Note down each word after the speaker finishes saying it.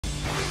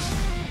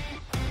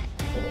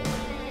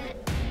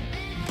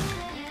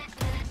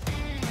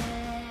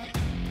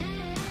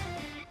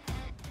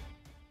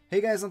Hey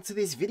guys, on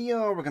today's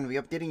video, we're going to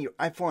be updating your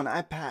iPhone,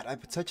 iPad,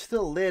 iPod Touch to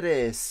the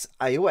latest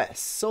iOS.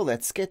 So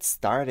let's get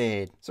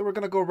started. So we're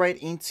going to go right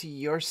into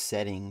your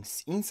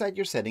settings. Inside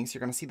your settings, you're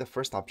going to see the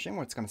first option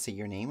where it's going to say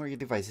your name or your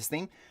device's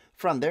name.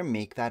 From there,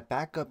 make that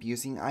backup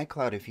using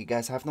iCloud. If you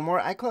guys have no more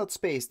iCloud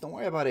space, don't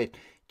worry about it.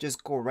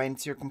 Just go right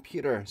into your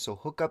computer. So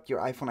hook up your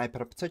iPhone,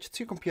 iPad, iPod Touch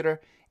to your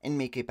computer and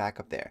make a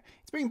backup there.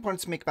 It's very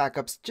important to make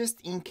backups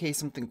just in case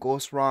something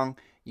goes wrong.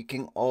 You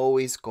can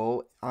always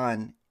go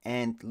on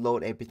and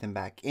load everything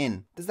back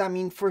in. Does that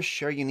mean for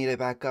sure you need a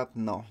backup?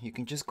 No, you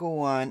can just go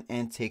on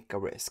and take a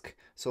risk.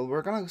 So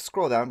we're gonna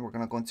scroll down, we're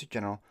gonna go into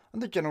general.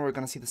 Under general, we're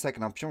gonna see the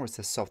second option where it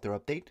says software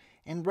update.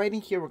 And right in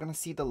here, we're gonna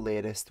see the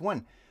latest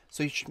one.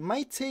 So it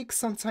might take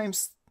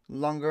sometimes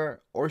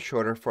longer or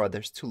shorter for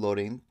others to load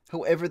in.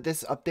 However,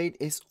 this update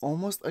is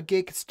almost a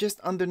gig. It's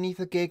just underneath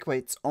a gig, but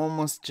it's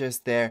almost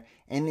just there.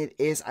 And it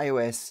is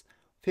iOS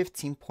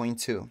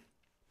 15.2.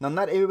 Now,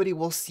 not everybody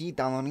will see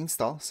download and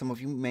install. Some of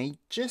you may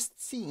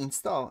just see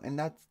install, and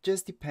that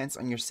just depends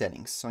on your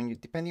settings. So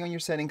depending on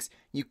your settings,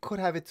 you could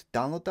have it to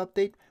download the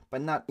update,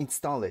 but not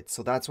install it.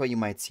 So that's why you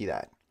might see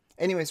that.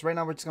 Anyways, right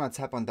now we're just going to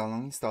tap on download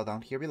and install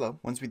down here below.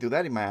 Once we do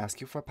that, it might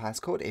ask you for a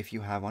passcode if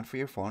you have one for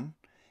your phone,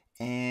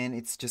 and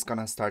it's just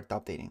going to start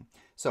updating.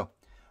 So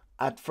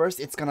at first,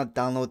 it's going to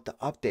download the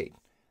update.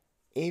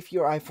 If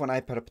your iPhone,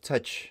 iPad, or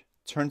Touch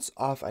turns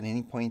off at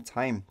any point in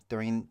time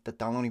during the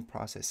downloading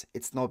process,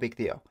 it's no big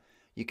deal.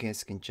 You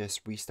guys can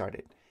just restart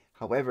it.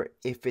 However,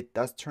 if it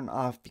does turn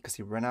off because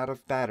you run out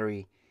of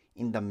battery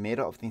in the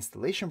middle of the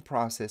installation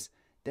process,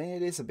 then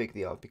it is a big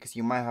deal because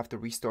you might have to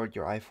restore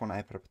your iPhone,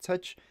 iPad, or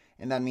Touch,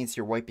 and that means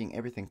you're wiping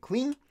everything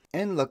clean.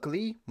 And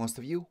luckily, most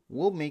of you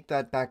will make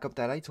that backup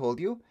that I told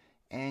you,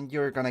 and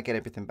you're gonna get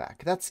everything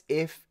back. That's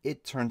if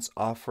it turns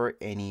off for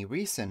any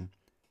reason.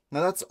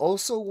 Now that's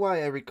also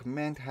why I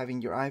recommend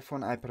having your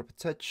iPhone, iPad, or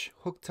Touch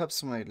hooked up to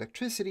some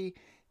electricity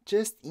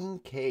just in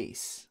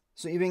case.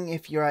 So even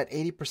if you're at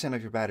 80%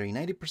 of your battery,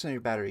 90% of your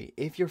battery,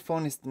 if your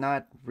phone is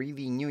not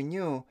really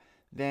new,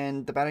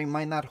 then the battery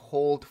might not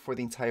hold for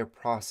the entire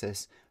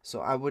process.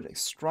 So I would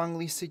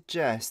strongly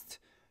suggest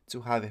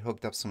to have it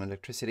hooked up to some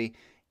electricity,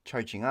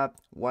 charging up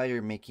while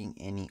you're making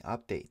any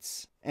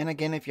updates. And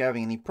again, if you're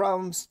having any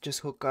problems, just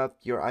hook up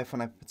your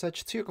iPhone, iPod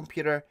Touch to your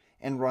computer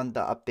and run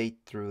the update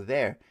through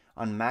there.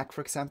 On Mac,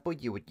 for example,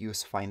 you would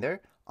use Finder.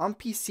 On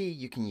PC,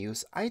 you can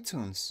use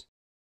iTunes.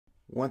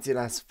 Once it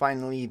has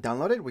finally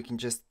downloaded, we can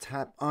just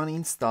tap on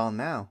install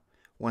now.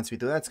 Once we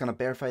do that, it's going to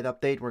verify the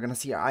update. We're going to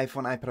see our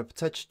iPhone, iPad,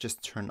 Touch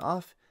just turn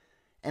off.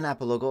 An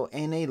Apple logo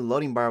and a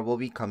loading bar will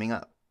be coming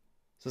up.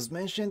 So as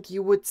mentioned,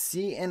 you would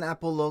see an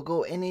Apple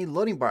logo and a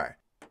loading bar.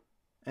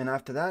 And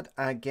after that,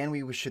 again,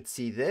 we should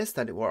see this,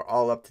 that we're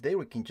all up to date.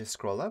 We can just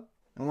scroll up.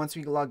 And once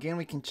we log in,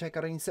 we can check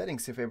out any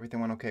settings if everything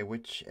went okay,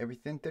 which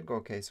everything did go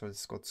okay. So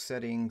let's go to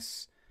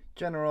settings,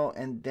 general,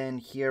 and then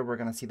here we're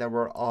going to see that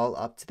we're all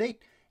up to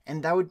date.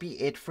 And that would be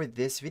it for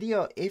this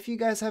video. If you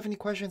guys have any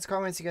questions,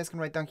 comments, you guys can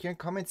write down here in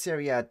comments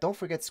area. Don't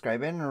forget to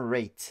subscribe and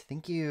rate.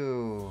 Thank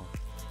you.